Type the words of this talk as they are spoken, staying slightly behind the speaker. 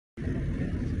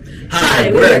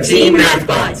Hi, we're Team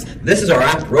MathBot. This is our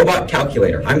app, Robot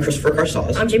Calculator. I'm Christopher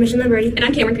Carsales. I'm Jameson Lamberti. And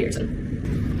I'm Cameron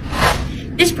Peterson.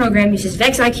 This program uses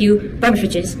VexIQ bumper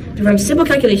switches to perform simple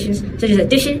calculations such as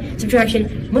addition,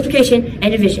 subtraction, multiplication,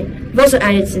 and division. We've also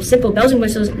added some simple bells and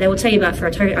whistles that we'll tell you about for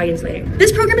our target audience later.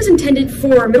 This program is intended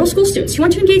for middle school students who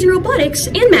want to engage in robotics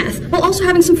and math while also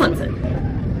having some fun with it.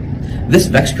 This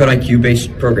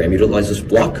VexCodeIQ-based program utilizes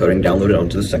block coding downloaded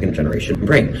onto the second generation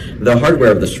brain. The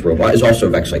hardware of this robot is also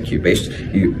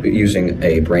VexIQ-based, using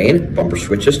a brain, bumper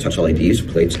switches, touch LEDs,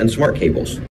 plates, and smart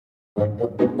cables.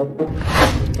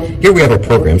 Here we have our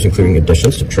programs including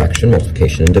addition, subtraction,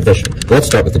 multiplication, and division. Let's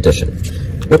start with addition.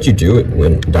 What you do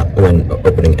when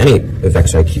opening any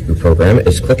VexIQ program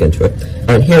is click into it,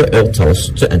 and here it will tell us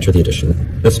to enter the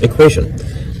this equation.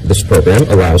 This program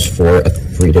allows for a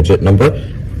 3-digit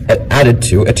number added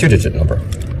to a 2-digit number.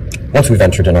 Once we've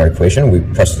entered in our equation, we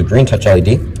press the green touch LED,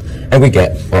 and we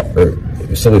get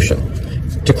our solution.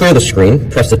 To clear the screen,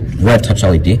 press the red touch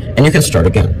LED, and you can start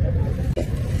again.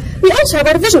 We also have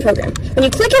our division program. When you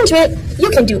click into it, you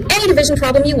can do any division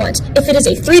problem you want if it is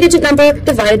a 3-digit number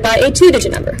divided by a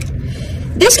 2-digit number.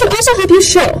 This can also help you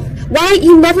show why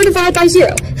you never divide by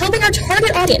 0, helping our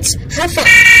target audience have fun.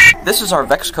 This is our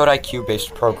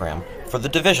VexCodeIQ-based program for the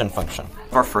division function,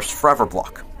 our first forever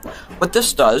block. What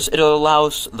this does, it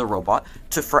allows the robot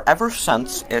to forever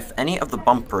sense if any of the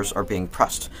bumpers are being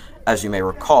pressed. As you may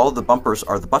recall, the bumpers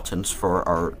are the buttons for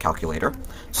our calculator.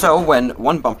 So when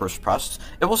one bumper is pressed,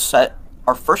 it will set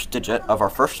our first digit of our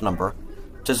first number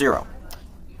to 0.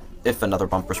 If another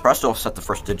bumper is pressed, it will set the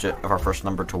first digit of our first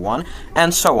number to 1,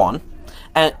 and so on.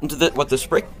 And what this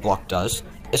break block does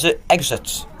is it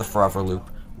exits the forever loop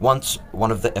once one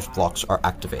of the if blocks are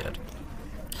activated.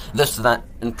 This then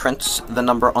prints the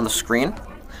number on the screen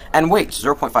and waits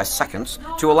 0.5 seconds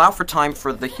to allow for time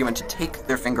for the human to take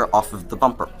their finger off of the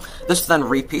bumper. This then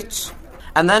repeats,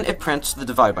 and then it prints the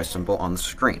divide by symbol on the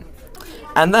screen.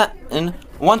 And then,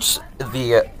 once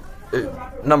the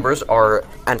numbers are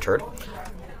entered,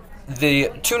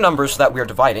 the two numbers that we are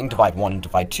dividing, divide 1 and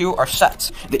divide 2, are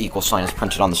set. The equal sign is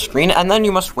printed on the screen, and then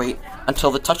you must wait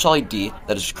until the touch LED,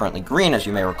 that is currently green as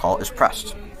you may recall, is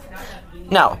pressed.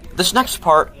 Now, this next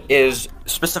part is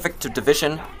specific to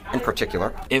division in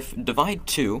particular. If divide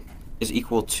 2 is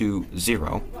equal to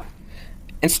 0,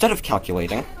 instead of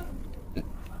calculating,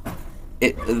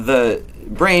 the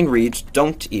brain reads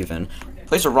don't even,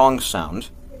 plays a wrong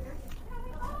sound,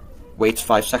 waits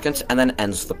 5 seconds, and then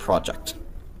ends the project.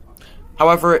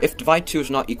 However, if divide 2 is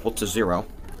not equal to 0,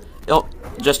 it'll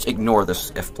just ignore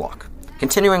this if block,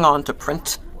 continuing on to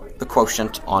print the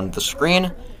quotient on the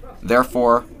screen,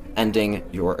 therefore ending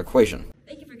your equation.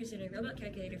 Thank you for considering Robot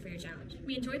Calculator for your challenge.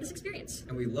 We enjoyed this experience.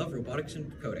 And we love robotics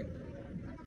and coding.